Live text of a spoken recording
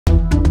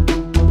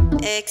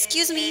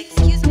Excuse me.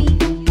 Excuse me.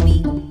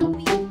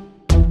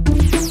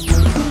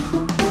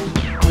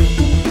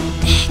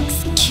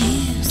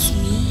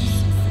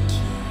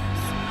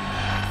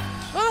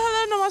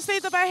 नमस्ते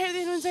तपाईं हेर्दै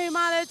हुनुहुन्छ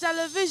Himalaya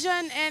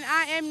television and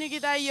I am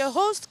Nikita यो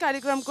होस्ट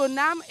कार्यक्रमको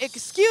नाम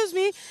एक्सक्युज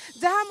मी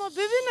जहाँ म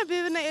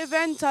विभिन्न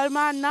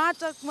इभेन्ट्सहरुमा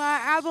नाटकमा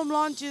एल्बम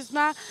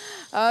लन्चेसमा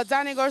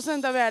जाने गर्छु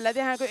अनि तपाईहरुलाई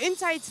त्यहाँको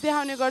इन्साइट्स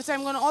देखाउने गर्छु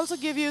I'm gonna also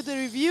give you the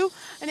review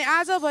अनि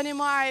आज भने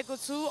म आएको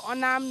छु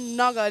अनाम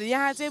नगर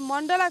यहाँ चाहिँ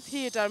मण्डला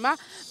थिएटरमा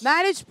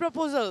म्यारेज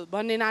प्रपोजल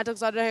भन्ने नाटक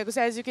चलिरहेको छ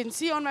as you can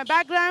C on my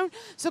background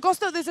so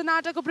कस्तो हुँदैछ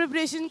नाटकको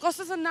प्रिपरेसन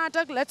कस्तो छ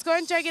नाटक let's go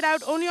and check it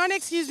out only on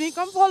excuse me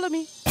com follow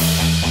me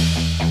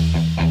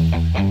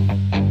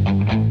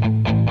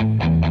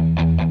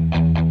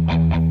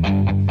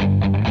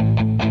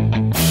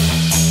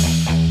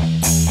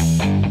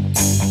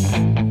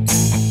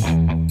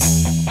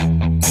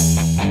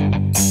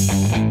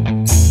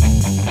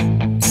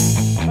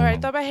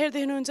तपाईं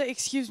हेर्दै हुनुहुन्छ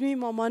एक्सक्युज मी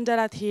म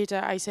मण्डला थिएटर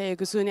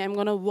आइसकेको छु अनि आइम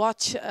गोना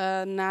वाच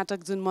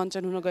नाटक जुन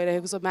मञ्चन हुन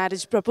गइरहेको छ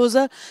म्यारेज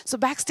प्रपोजल सो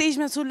ब्याक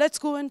स्टेजमा छु let's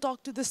go and talk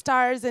to the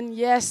stars and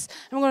yes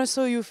I'm gonna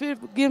so you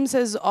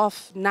glimpses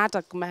of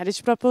नाटक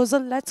marriage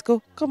proposal let's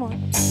go com on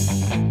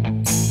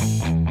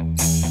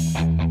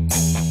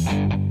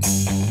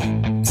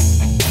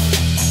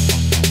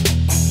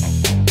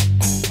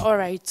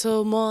all right so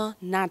म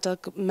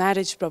नाटक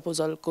म्यारेज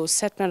प्रपोजलको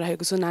सेटमा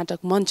रहेको छु नाटक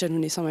मञ्चन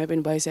हुने समय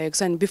पनि भइसकेको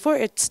छ and before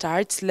it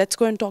starts let's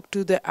go and talk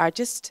to the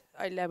artist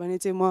अहिले भने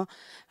चाहिँ म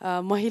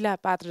महिला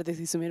पात्र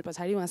देख्दैछु मेरो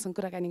पछाडि उहाँसँग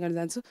कुराकानी गर्न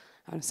जान्छु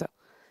आउनुहोस्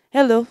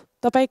हेलो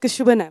तपाईँको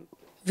शुभ नाम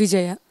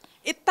विजया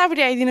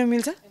यतापट्टि आइदिन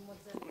मिल्छ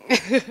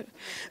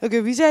ओके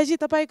विजयाजी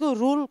तपाईँको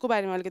रोलको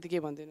बारेमा अलिकति के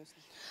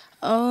भनिदिनुहोस्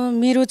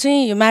मेरो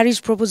चाहिँ म्यारेज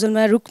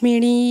प्रपोजलमा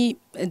रुक्मिणी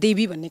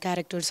देवी भन्ने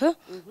क्यारेक्टर छ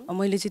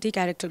मैले चाहिँ त्यही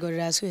क्यारेक्टर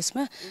गरिरहेको छु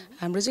यसमा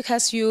हाम्रो चाहिँ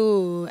खास यो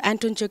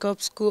एन्टोन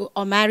चेकअप्सको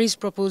अ म्यारेज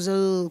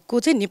प्रपोजलको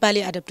चाहिँ नेपाली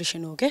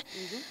एडप्टेसन हो क्या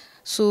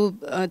सो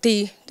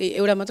त्यही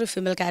एउटा मात्र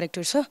फिमेल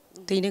क्यारेक्टर छ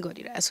त्यही नै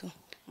गरिरहेको छु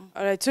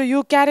राइट सो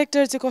यो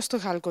क्यारेक्टर चाहिँ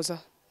कस्तो खालको छ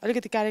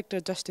अलिकति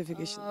क्यारेक्टर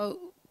जस्टिफिकेसन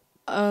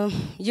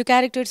यो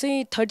क्यारेक्टर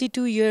चाहिँ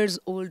 32 इयर्स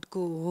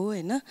ओल्डको हो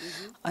होइन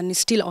अनि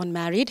स्टिल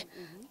अनम्यारिड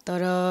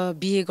तर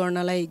बिहे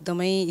गर्नलाई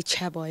एकदमै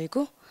इच्छा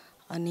भएको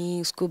अनि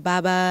उसको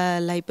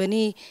बाबालाई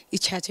पनि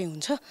इच्छा चाहिँ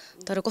हुन्छ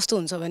तर कस्तो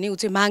हुन्छ भने ऊ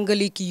चाहिँ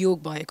माङ्गलिक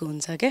योग भएको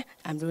हुन्छ क्या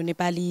हाम्रो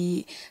नेपाली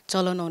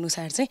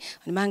चलनअनुसार चाहिँ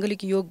अनि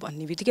माङ्गलिक योग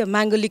भन्ने बित्तिकै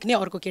माङ्गलिक नै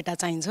अर्को केटा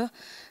चाहिन्छ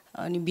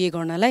अनि बिहे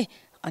गर्नलाई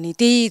अनि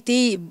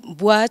त्यही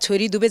बुवा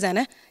छोरी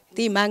दुवैजना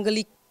त्यही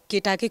माङ्गलिक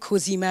केटाकै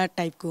खोजीमा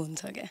टाइपको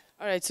हुन्छ क्या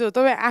राइट सो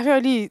तपाईँ आफै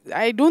अलि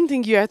I don't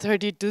think you are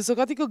 32 so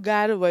कतिको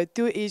गाह्रो भयो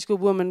त्यो एजको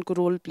वुमनको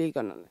रोल प्ले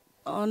गर्नलाई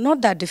नट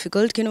द्याट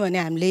डिफिकल्ट किनभने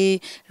हामीले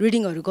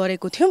रिडिङहरू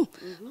गरेको थियौँ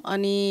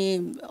अनि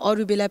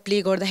अरू बेला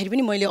प्ले गर्दाखेरि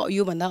पनि मैले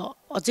योभन्दा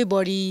अझै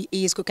बढी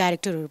एजको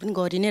क्यारेक्टरहरू पनि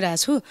गरि नै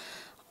रहेको छु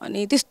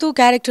अनि त्यस्तो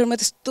क्यारेक्टरमा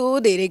त्यस्तो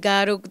धेरै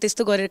गाह्रो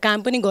त्यस्तो गरेर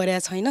काम पनि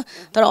गरेको छैन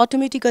तर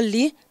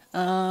अटोमेटिकल्ली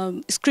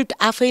स्क्रिप्ट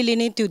आफैले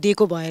नै त्यो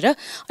दिएको भएर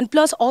अनि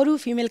प्लस अरू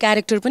फिमेल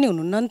क्यारेक्टर पनि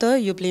हुनुहुन्न नि त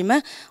यो प्लेमा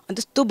अनि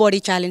त्यस्तो बढी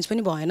च्यालेन्ज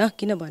पनि भएन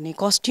किनभने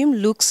कस्ट्युम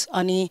लुक्स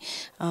अनि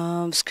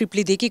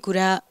स्क्रिप्टले दिएकै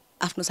कुरा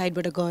आफ्नो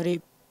साइडबाट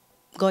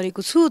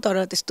गरेको छु तर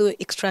त्यस्तो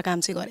एक्स्ट्रा काम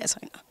चाहिँ गरेको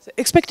छैन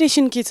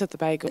एक्सपेक्टेसन के छ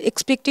तपाईँको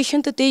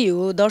एक्सपेक्टेसन त त्यही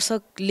हो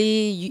दर्शकले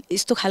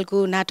यस्तो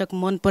खालको नाटक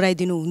मन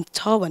पराइदिनु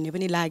हुन्छ भन्ने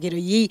पनि लागेर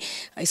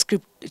यही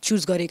स्क्रिप्ट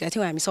चुज गरेका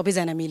थियौँ हामी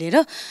सबैजना मिलेर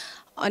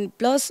अनि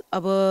प्लस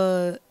अब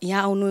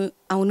यहाँ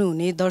आउनु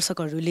हुने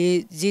दर्शकहरूले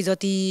जे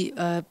जति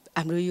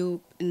हाम्रो यो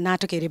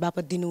नाटक हेरे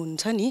बापत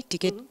दिनुहुन्छ नि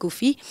टिकटको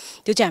फी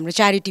त्यो चाहिँ हाम्रो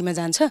च्यारिटीमा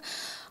जान्छ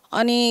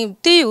अनि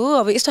त्यही हो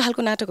अब यस्तो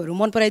खालको नाटकहरू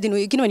मन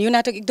पराइदिनु किनभने यो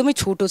नाटक एकदमै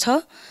छोटो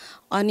छ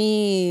अनि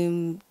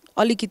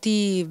अलिकति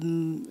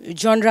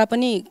जनरा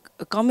पनि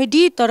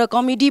कमेडी तर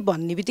कमेडी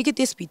भन्ने बित्तिकै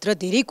त्यसभित्र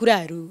धेरै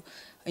कुराहरू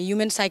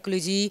ह्युमन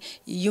साइकोलोजी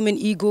ह्युमन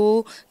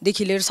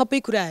इगोदेखि लिएर सबै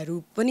कुराहरू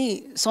पनि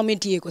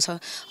समेटिएको छ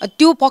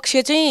त्यो पक्ष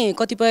चाहिँ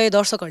कतिपय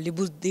दर्शकहरूले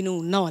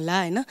बुझिदिनुहुन्न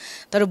होला होइन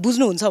तर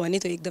बुझ्नुहुन्छ भने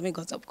त्यो एकदमै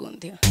गजबको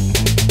हुन्थ्यो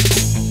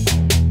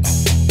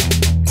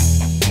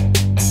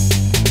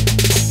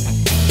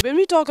When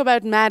we talk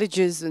about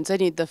marriages हुन्छ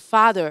नि the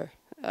father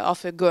of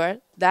a girl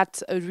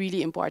that's a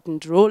really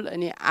important role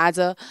अनि आज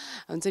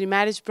हुन्छ नि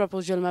म्यारेज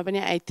प्रपोजलमा पनि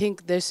I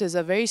think this is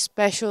a very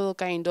special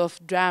kind of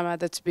drama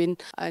that's बिन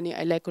अनि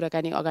अहिले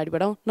कुराकानी अगाडि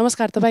बढाउँ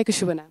नमस्कार तपाईँको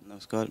शुभ नाम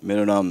नमस्कार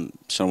मेरो नाम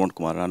श्रवण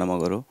कुमार राणा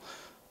मगर हो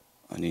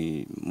अनि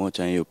म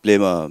चाहिँ यो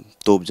प्लेमा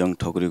तोपजङ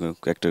ठकुरीको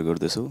क्यारेक्टर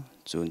गर्दैछु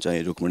जुन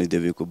चाहिँ रुक्मिणी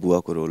देवीको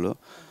बुवाको रोल हो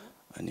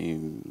अनि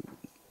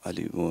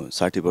अलि म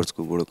 60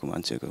 वर्षको बुढोको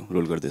मान्छेको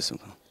रोल गर्दैछु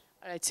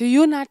राइट सो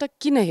यो नाटक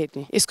किन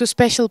हेर्ने यसको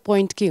स्पेसल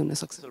पोइन्ट के हुन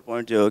सक्छ स्पेसल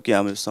पोइन्ट यो हो कि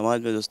हाम्रो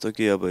समाजमा जस्तो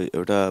कि अब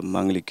एउटा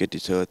माङ्गलिक केटी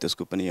छ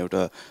त्यसको पनि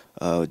एउटा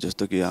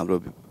जस्तो कि हाम्रो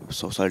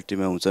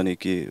सोसाइटीमा हुन्छ नि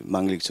कि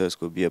माङ्गलिक छ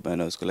यसको बिहे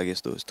भएन उसको लागि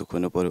यस्तो यस्तो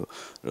खोज्नु पर्यो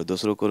र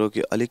दोस्रो कुरो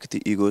कि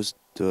अलिकति इगोज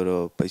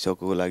र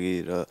पैसाको लागि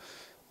र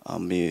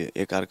हामी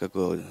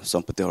एकअर्काको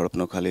सम्पत्ति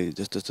हडप्न खाले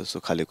जस्तो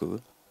खालेको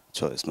छ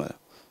यसमा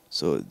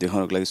सो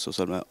देखाउनको लागि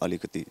सोसलमा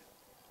अलिकति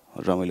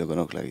रमाइलो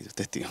गर्नको लागि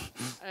त्यति हो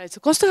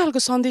कस्तो खालको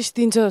सन्देश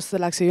दिन्छ जस्तो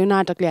लाग्छ यो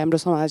नाटकले हाम्रो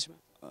समाजमा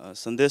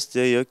सन्देश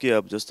त्यही हो कि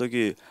अब जस्तो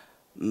कि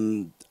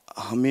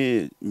हामी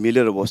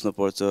मिलेर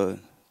बस्नुपर्छ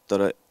तर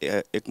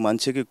एक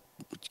मान्छेको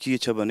के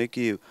छ भने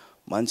कि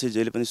मान्छे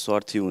जहिले पनि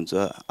स्वार्थी हुन्छ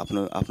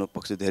आफ्नो आफ्नो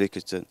पक्ष धेरै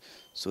खिच्छ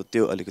सो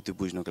त्यो अलिकति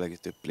बुझ्नको लागि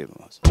त्यो प्लेमा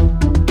आउँछ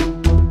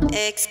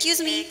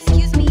Excuse me.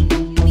 Excuse me.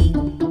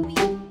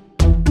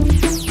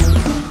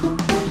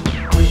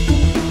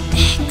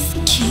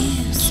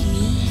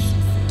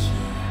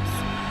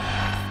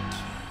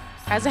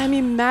 आज हामी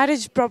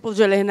म्यारेज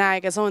प्रपोजल हेर्न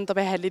आएका छौँ अनि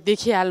तपाईँहरूले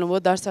देखिहाल्नुभयो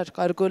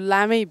दर्शकहरूको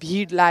लामै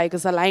भिड लागेको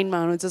छ लाइनमा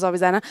हुनुहुन्छ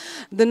सबैजना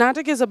द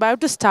नाटक is about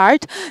to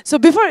start so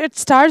before it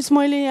starts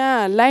मैले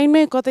यहाँ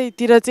लाइनमै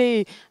कतैतिर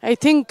चाहिँ I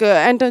think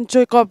Anton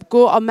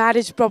चेकअपको a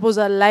marriage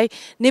प्रपोजललाई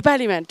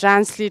नेपालीमा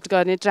ट्रान्सलेट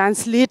गर्ने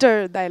ट्रान्सलेटर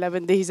दाइलाई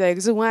पनि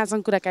देखिसकेको छु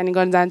उहाँसँग कुराकानी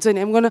गर्न जान्छु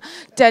नि एम गर्न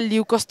टेल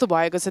यु कस्तो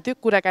भएको छ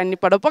त्यो कुराकानी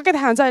पढ पक्कै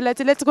थाहा हुन्छ अहिले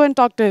चाहिँ let's go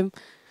and talk to हिम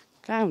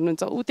कहाँ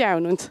हुनुहुन्छ ऊ त्यहाँ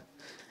हुनुहुन्छ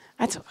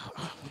अच्छा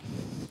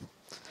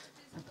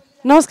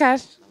नमस्कार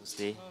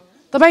नमस्ते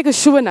तपाईँको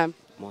शुभ नाम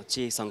म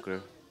चाहिँ शङ्कर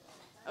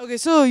ओके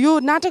सो यो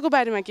नाटकको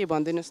बारेमा के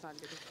भनिदिनुहोस् न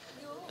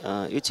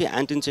यो चाहिँ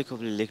एन्टन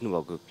चेकअपले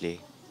लेख्नुभएको प्ले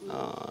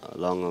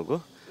लङ अगो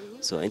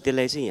सो अनि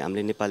त्यसलाई चाहिँ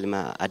हामीले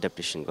नेपालीमा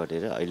एडाप्टेसन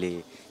गरेर अहिले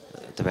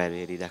तपाईँहरू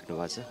हेरिराख्नु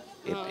भएको छ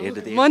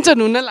मञ्चन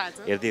हुन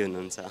लाग्छ हेर्दै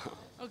हुनुहुन्छ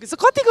ओके सो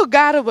कतिको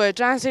गाह्रो भयो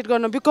ट्रान्सलेट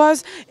गर्न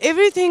because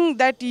everything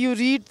that you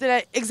read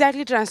त्यसलाई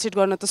एक्ज्याक्टली ट्रान्सलेट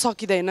गर्न त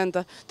सकिँदैन नि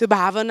त त्यो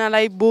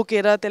भावनालाई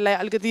बोकेर त्यसलाई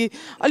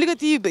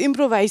अलिकति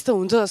इम्प्रोभाइज त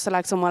हुन्छ जस्तो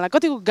लाग्छ मलाई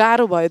कतिको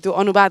गाह्रो भयो त्यो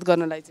अनुवाद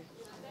गर्नलाई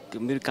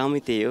चाहिँ मेरो कामै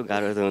त्यही हो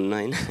गाह्रो त हुन्न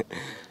होइन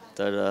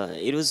तर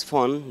it was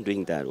fun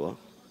doing that work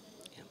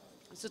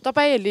so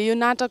तपाईँहरूले यो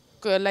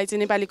नाटकलाई चाहिँ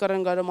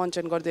नेपालीकरण गरेर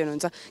मञ्चन गर्दै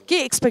हुनुहुन्छ के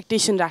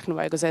एक्सपेक्टेसन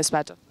राख्नुभएको छ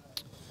यसबाट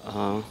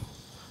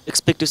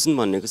एक्सपेक्टेसन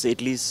भनेको चाहिँ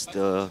एटलिस्ट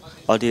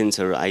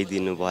अडियन्सहरू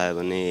आइदिनु भयो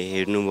भने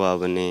हेर्नुभयो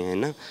भने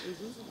होइन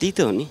त्यही त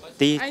हो नि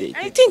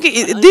आई थिङ्क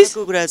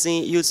दिसको कुरा चाहिँ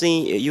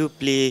यो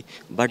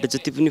प्लेबाट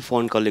जति पनि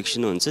फन्ड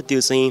कलेक्सन हुन्छ त्यो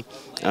चाहिँ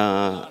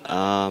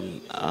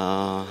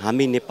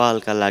हामी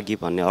नेपालका लागि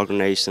भन्ने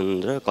अर्गनाइजेसन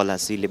र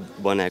कलासीले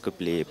बनाएको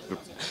प्ले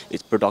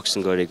प्रोडक्सन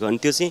गरेको अनि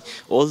त्यो चाहिँ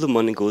all the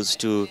money goes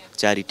to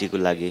च्यारिटीको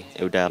लागि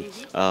एउटा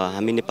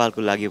हामी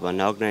नेपालको लागि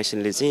भन्ने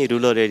अर्गनाइजेसनले चाहिँ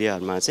रुरल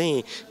एरियाहरूमा चाहिँ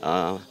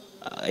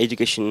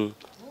एजुकेसन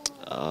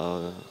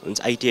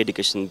हुन्छ आइटी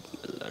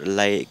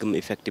एडुकेसनलाई एकदम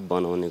इफेक्टिभ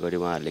बनाउने गरी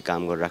उहाँहरूले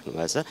काम गरिराख्नु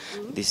भएको छ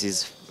this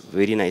is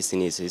very nice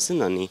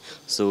initiation अनि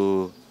सो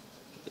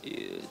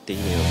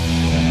त्यही नै हो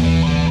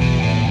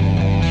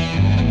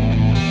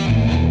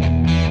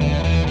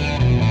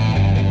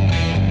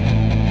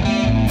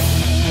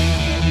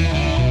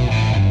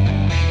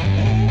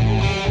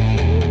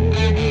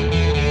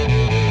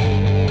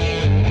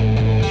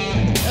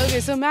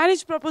सो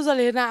म्यारेज प्रपोजल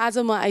हेर्न आज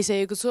म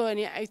आइसकेको छु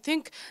अनि I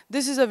think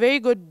this is a very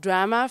good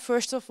drama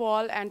first of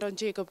all Anton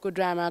चेकअपको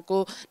ड्रामाको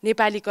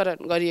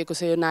नेपालीकरण गरिएको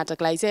छ यो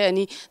नाटकलाई चाहिँ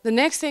अनि the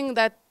next thing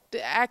that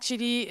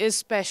actually is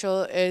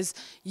special is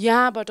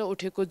यहाँबाट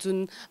उठेको जुन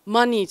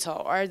मनी छ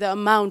or the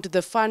amount the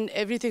fund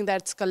everything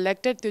that's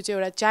collected त्यो चाहिँ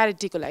एउटा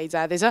च्यारिटीको लागि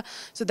जाँदैछ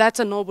so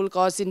that's a Nobel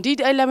cause in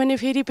did अहिले भने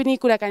फेरि पनि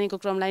कुराकानीको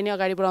क्रमलाई नै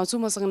अगाडि बढाउँछु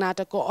मसँग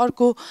नाटकको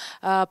अर्को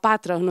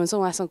पात्र हुनुहुन्छ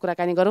उहाँसँग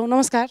कुराकानी गरौँ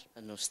नमस्कार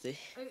नमस्ते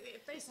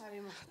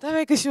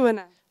तपाईँको शुभ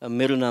नाम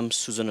मेरो नाम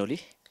सुजन ओली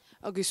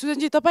ओके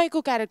सुजनजी तपाईँको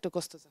क्यारेक्टर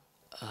कस्तो छ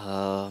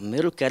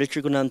मेरो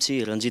क्यारेक्टरको नाम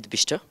चाहिँ रञ्जित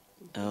विष्ट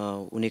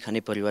उनी खाने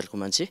परिवारको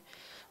मान्छे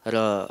र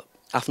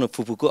आफ्नो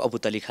फुपूको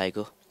अपुताली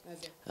खाएको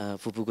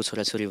फुपूको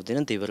छोराछोरी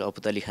हुँदैन त्यही भएर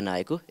अपुताली खान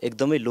आएको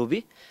एकदमै लोभी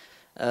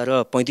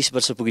र 35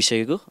 वर्ष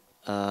पुगिसकेको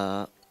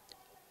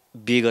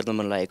बिहे गर्न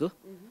मन लागेको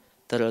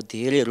तर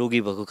धेरै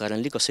रोगी भएको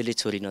कारणले कसैले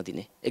छोरी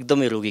नदिने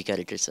एकदमै रोगी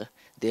क्यारेक्टर छ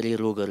धेरै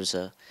रोगहरू छ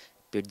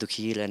पेट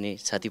दुखिरहने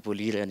छाती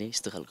पोलिरहने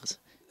यस्तो खालको छ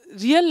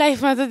रियल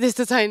लाइफमा त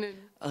त्यस्तो छैन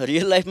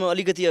रियल लाइफमा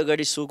अलिकति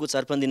अगाडि सोको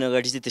 4-5 दिन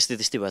अगाडि चाहिँ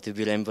त्यस्तै भएको थियो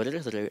बिरामी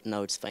परेर तर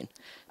now it's fine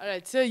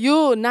right so यो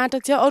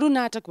नाटक चाहिँ अरू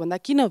नाटकभन्दा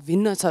किन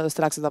भिन्न छ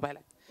जस्तो लाग्छ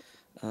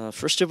तपाईँलाई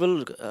फर्स्ट अफ अल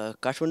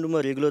काठमाडौँमा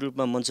रेगुलर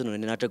रूपमा मञ्चन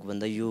हुने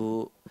नाटकभन्दा यो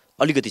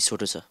अलिकति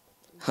छोटो छ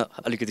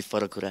अलिकति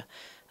फरक कुरा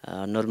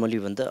नर्मली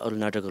भन्दा अरू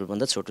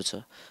नाटकहरूभन्दा छोटो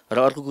छ र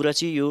अर्को कुरा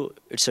चाहिँ यो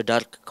इट्स अ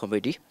डार्क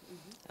कमेडी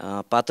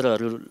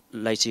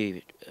पात्रहरूलाई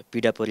चाहिँ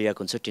पीडा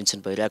परिरहेको हुन्छ टेन्सन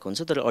भइरहेको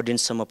हुन्छ तर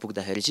अडियन्ससम्म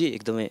पुग्दाखेरि चाहिँ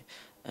एकदमै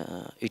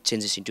इट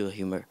चेन्जेस इन्टु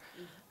ह्युमर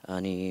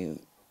अनि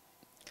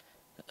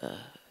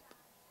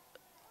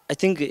आई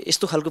थिङ्क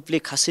यस्तो खालको प्ले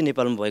खासै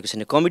नेपालमा भएको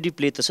छैन कमेडी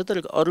प्ले त छ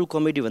तर अरू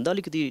कमेडीभन्दा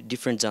अलिकति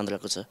डिफ्रेन्ट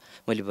जाँदरहेको छ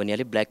मैले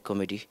भनिहालेँ ब्ल्याक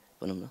कमेडी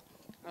भनौँ न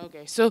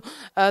ओके सो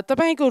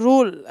तपाईँको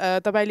रोल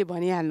तपाईँले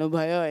भनिहाल्नु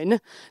भयो होइन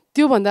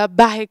त्योभन्दा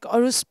बाहेक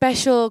अरू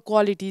स्पेसल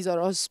क्वालिटिज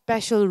अरू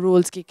स्पेसल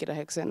रोल्स के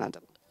रहेको छ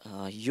नाटक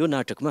यो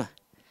नाटकमा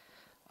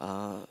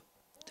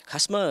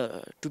खासमा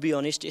टु बी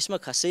अनेस्ट यसमा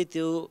खासै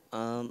त्यो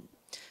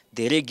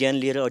धेरै ज्ञान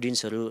लिएर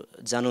अडियन्सहरू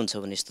जानुहुन्छ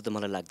भने यस्तो त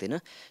मलाई लाग्दैन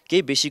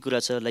केही बेसी कुरा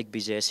छ लाइक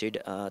विजय सेड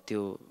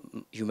त्यो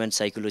ह्युमन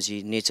साइकोलोजी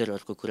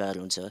नेचरहरूको कुराहरू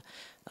हुन्छ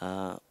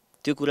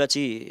त्यो कुरा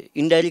चाहिँ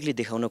इन्डाइरेक्टली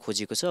देखाउन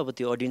खोजेको छ अब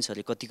त्यो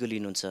अडियन्सहरूले कतिको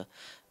लिनुहुन्छ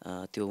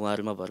त्यो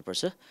उहाँहरूमा भर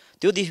पर्छ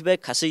त्योदेखि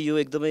बाहेक खासै यो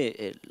एकदमै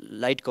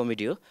लाइट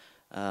कमेडी हो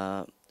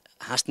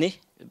हाँस्ने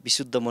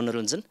विशुद्ध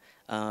मनोरञ्जन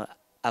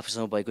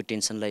आफूसँग भएको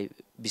टेन्सनलाई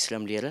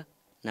विश्राम लिएर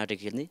नाटक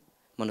हेर्ने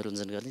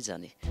मनोरञ्जन गर्ने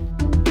जाने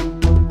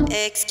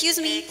Excuse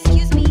me.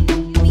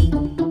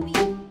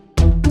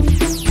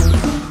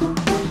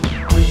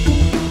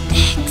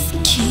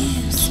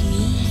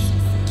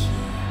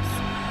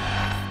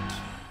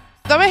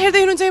 तपाईँ हेर्दै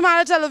हुनुहुन्छ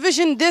Himalaya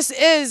television this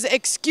is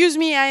excuse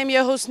me I am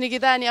your host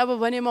Nikita अनि अब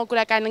भने म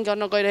कुराकानी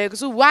गर्न गइरहेको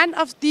छु one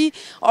of the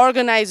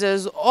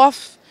organisers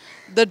of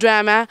the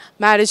drama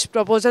marriage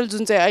proposal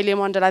जुन चाहिँ अहिले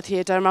मण्डला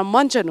थिएटरमा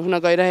मञ्चन हुन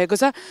गइरहेको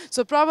छ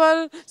सो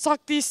प्रबल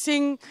शक्ति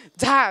सिंह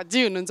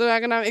झाजी हुनुहुन्छ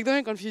उहाँको नाम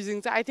एकदमै कन्फ्युजिङ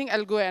छ I think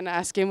oil go and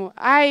ask him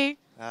high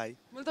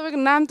मैले तपाईँको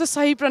नाम त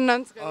सही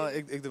प्रनाउन्स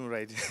एकदम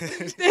राइट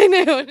त्यही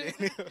नै हो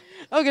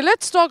okay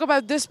let's talk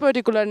about this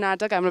particular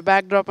नाटक हाम्रो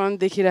ब्याकड्रपमा पनि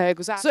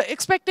देखिरहेको छ सो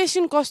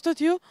एक्सपेक्टेसन कस्तो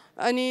थियो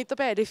अनि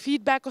तपाईँहरूले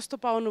फिडब्याक कस्तो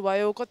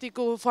पाउनुभयो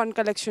कतिको फन्ड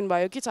कलेक्सन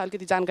भयो के छ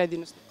अलिकति जानकारी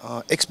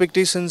दिनुहोस्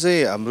एक्सपेक्टेसन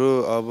चाहिँ हाम्रो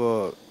अब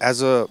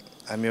एज अ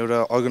हामी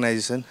एउटा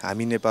अर्गनाइजेसन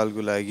हामी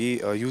नेपालको लागि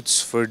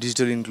youths for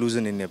digital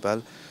inclusion in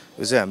Nepal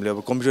यो चाहिँ हामीले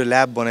अब कम्प्युटर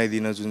ल्याब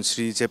बनाइदिन जुन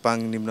श्री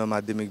चेपाङ निम्न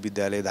माध्यमिक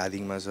विद्यालय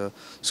धादिङमा छ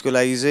उसको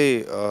लागि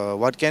चाहिँ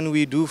what can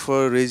we do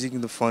for raising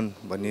the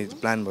fund भन्ने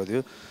प्लान भयो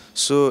थियो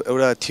सो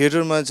एउटा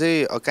थिएटरमा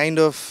चाहिँ काइन्ड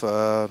अफ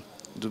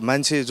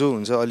मान्छे जो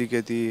हुन्छ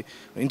अलिकति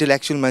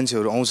इन्टेलेक्चुअल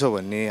मान्छेहरू आउँछ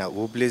भन्ने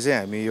होपले चाहिँ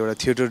हामी एउटा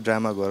थिएटर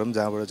ड्रामा गरौँ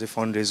जहाँबाट चाहिँ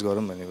फन्ड रेज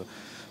गरौँ भनेको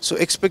सो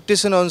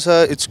एक्सपेक्टेसन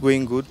अनुसार इट्स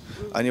गोइङ गुड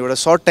अनि एउटा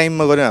सर्ट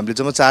टाइममा गऱ्यौँ हामीले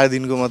जम्मा 4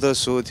 दिनको मात्र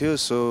सो थियो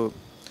सो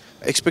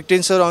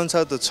एक्सपेक्टेसन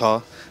अनुसार त छ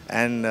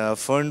एन्ड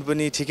फन्ड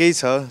पनि ठिकै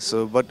छ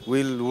so but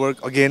will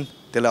work again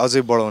त्यसलाई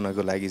अझै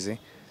बढाउनको लागि चाहिँ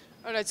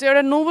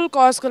एउटा नोबल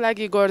कजको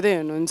लागि गर्दै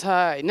हुनुहुन्छ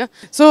होइन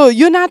सो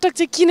यो नाटक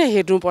चाहिँ किन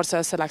हेर्नुपर्छ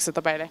जस्तो लाग्छ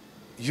तपाईँलाई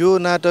यो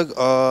नाटक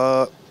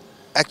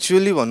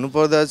एक्चुअली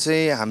भन्नुपर्दा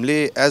चाहिँ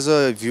हामीले एज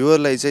अ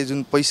भ्युवरलाई चाहिँ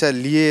जुन पैसा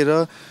लिएर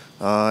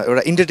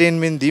एउटा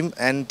इन्टरटेनमेन्ट दिउँ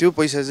एन्ड त्यो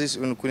पैसा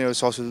चाहिँ कुनै एउटा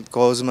सोसल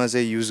कजमा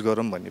चाहिँ युज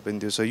गरौँ भन्ने पनि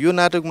थियो सो यो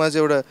नाटकमा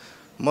चाहिँ एउटा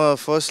म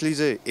फर्स्टली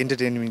चाहिँ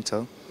इन्टरटेनमेन्ट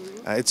छ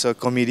इट्स अ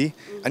कमेडी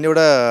अनि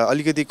एउटा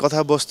अलिकति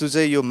कथावस्तु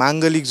चाहिँ यो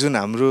माङ्गलिक जुन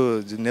हाम्रो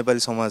जुन नेपाली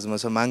समाजमा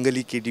छ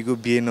माङ्गलिक केटीको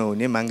बिहे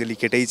नहुने माङ्गलिक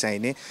केटै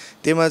चाहिने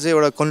त्यसमा चाहिँ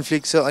एउटा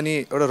कन्फ्लिक्ट छ अनि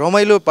एउटा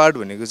रमाइलो पार्ट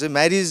भनेको चाहिँ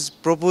म्यारिज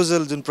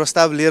प्रपोजल जुन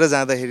प्रस्ताव लिएर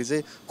जाँदाखेरि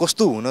चाहिँ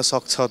कस्तो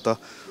हुनसक्छ त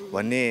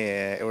भन्ने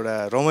एउटा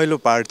रमाइलो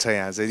पार्ट छ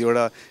यहाँ चाहिँ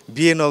एउटा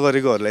बिहे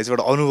नगरेकोहरूलाई चाहिँ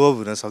एउटा अनुभव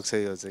हुनसक्छ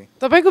यो चाहिँ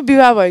तपाईँको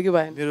विवाह भयो कि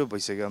भएन मेरो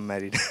भइसक्यो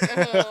म्यारिड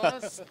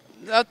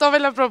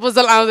तपाईँलाई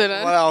प्रपोजल आउँदैन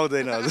मलाई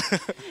आउँदैन हजुर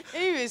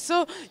एनिवे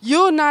सो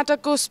यो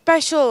नाटकको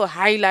स्पेसल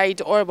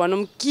हाइलाइट और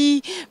भनौँ कि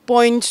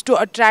points to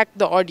attract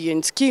the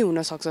audience के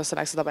हुनसक्छ जस्तो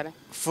लाग्छ तपाईँलाई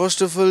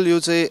फर्स्ट अफ अल यो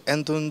चाहिँ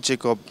एन्थोन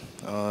checkup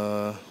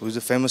who is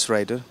a famous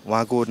writer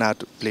उहाँको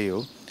नाटक प्ले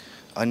हो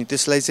अनि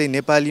त्यसलाई चाहिँ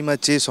नेपालीमा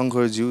चे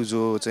शङ्करज्यू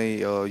जो चाहिँ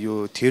यो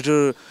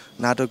थिएटर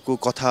नाटकको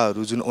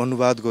कथाहरू जुन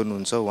अनुवाद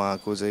गर्नुहुन्छ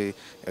उहाँको चाहिँ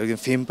एकदम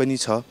फेम पनि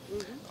छ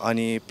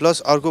अनि प्लस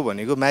अर्को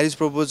भनेको म्यारिज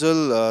प्रपोजल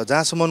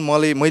जहाँसम्म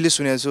मैले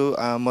सुनेको छु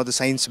म त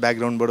साइन्स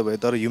ब्याकग्राउन्डबाट भयो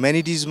तर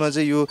ह्युम्यानिटिजमा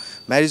चाहिँ यो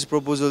म्यारिज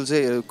प्रपोजल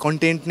चाहिँ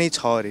कन्टेन्ट नै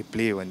छ अरे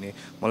प्ले भन्ने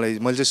मैले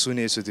चाहिँ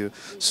सुनेको छु त्यो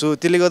सो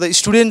त्यसले गर्दा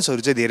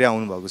स्टुडेन्ट्सहरू चाहिँ धेरै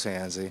आउनुभएको छ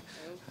यहाँ चाहिँ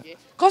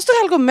कस्तो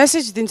खालको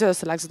मेसेज दिन्छ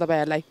जस्तो लाग्छ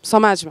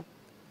तपाईँहरूलाई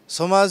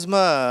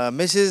समाजमा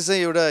मेसेज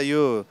चाहिँ एउटा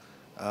यो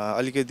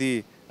अलिकति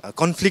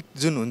कन्फ्लिक्ट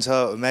जुन हुन्छ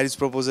म्यारिज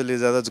प्रपोजलले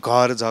जाँदा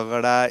घर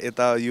झगडा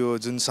यता यो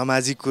जुन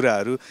सामाजिक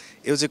कुराहरू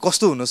यो चाहिँ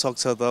कस्तो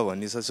हुनसक्छ त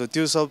भन्ने छ सो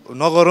त्यो सब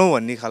नगरौँ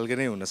भन्ने खालको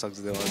नै हुनसक्छ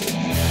त्यो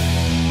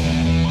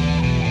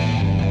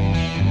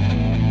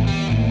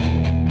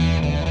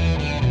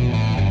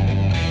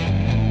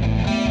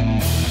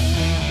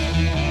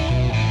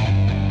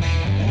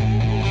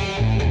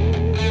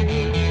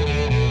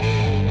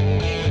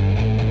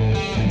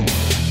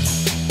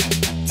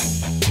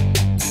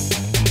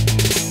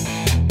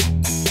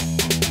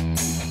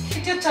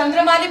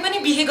चन्द्रमाले पनि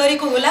बिहे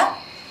गरेको होला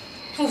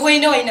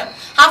होइन होइन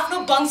आफ्नो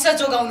वंश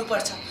जोगाउनु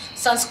पर्छ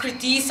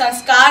संस्कृति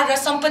संस्कार र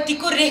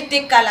सम्पत्तिको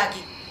रेखदेखका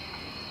लागि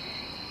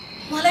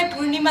मलाई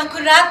पूर्णिमाको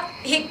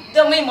रात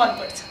एकदमै मन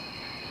पर्छ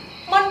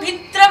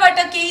मनभित्रबाट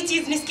केही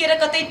चिज निस्केर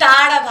कतै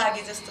टाढा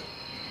भागे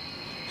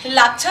जस्तो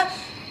लाग्छ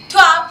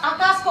त्यो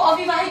आकाशको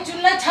अविवाहित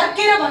जुनलाई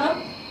झर्केर भनौँ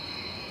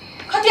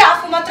कति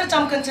आफू मात्र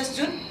चम्कन्छस्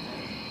जुन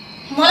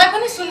मलाई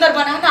पनि सुन्दर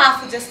बनाउन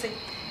आफू जस्तै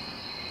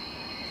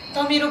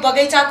त मेरो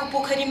बगैँचाको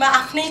पोखरीमा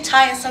आफ्नै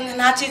छायासँग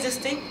नाचे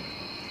जस्तै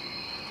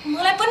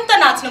मलाई पनि त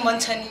नाच्न मन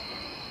छ नि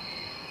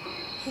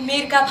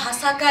मेरका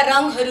भाषाका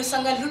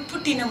रङहरूसँग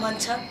लुटपुटिन मन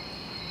छ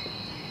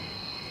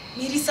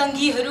मेरी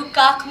सङ्गीहरू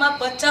काखमा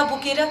बच्चा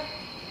बोकेर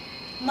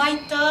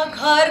माइत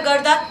घर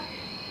गर्दा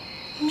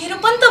मेरो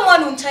पनि त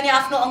मन हुन्छ नि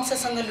आफ्नो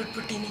अंशसँग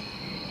लुटपुटिने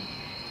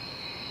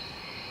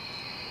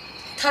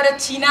तर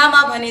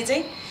चिनामा भने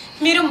चाहिँ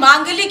मेरो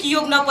माङ्गलिक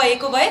योग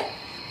नपएको भए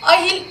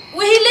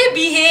उहिले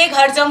बिहे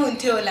घरजम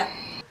हुन्थ्यो होला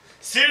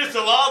शिर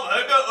स्वभाव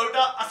भएको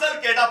एउटा असल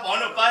केटा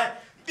पाउन पाए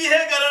बिहे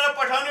गरेर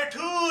पठाउने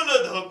ठुलो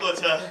धोको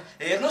छ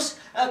हेर्नुस्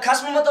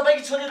खासमा म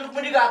तपाईँकी छोरी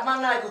रुक्मिणीको हात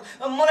माग्न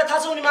आएको मलाई थाहा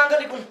छ उनी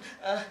माङ्गलिक हुन्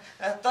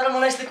तर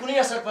मलाई यसले कुनै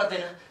असर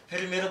पर्दैन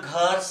फेरि मेरो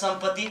घर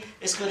सम्पत्ति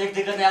यसको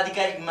रेखदेख गर्ने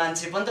आधिकारिक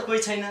मान्छे पनि त कोही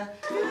छैन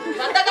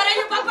बन्द गर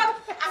यो बकबक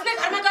आफ्नै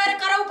घरमा गएर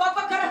कराऊ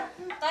बकबक गर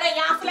तर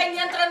यहाँ आफूलाई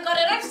नियन्त्रण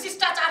गरेर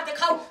शिष्टाचार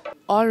देखाऊ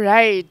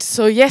all right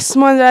so yes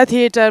Mandira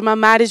थिएटरमा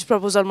marriage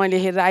proposal मैले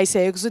हेरेर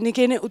आइसकेको छु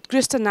निकै नै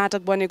उत्कृष्ट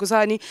नाटक बनेको छ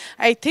अनि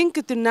आई थिङ्क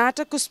त्यो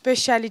नाटकको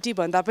स्पेसियालिटी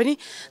भन्दा पनि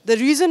द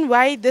रिजन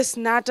वाइ दिस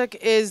नाटक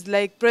is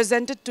like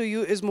presented to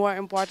you is more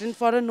important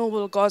for a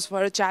Nobel cause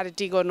for a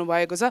charity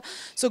गर्नुभएको छ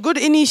so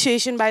good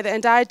initiation by the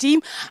entire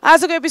team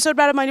आजको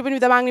एपिसोडबाट मैले पनि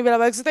बिदा माग्ने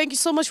बेला भएको छ thank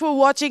you so much for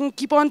watching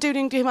keep on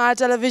tuning to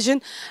Himalaya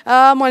television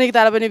म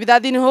निकितालाई पनि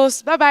बिदा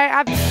दिनुहोस् बाई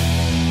बाई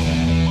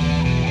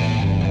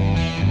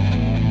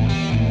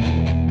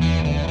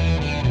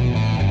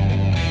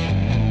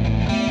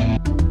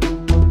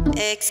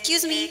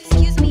Excuse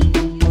me.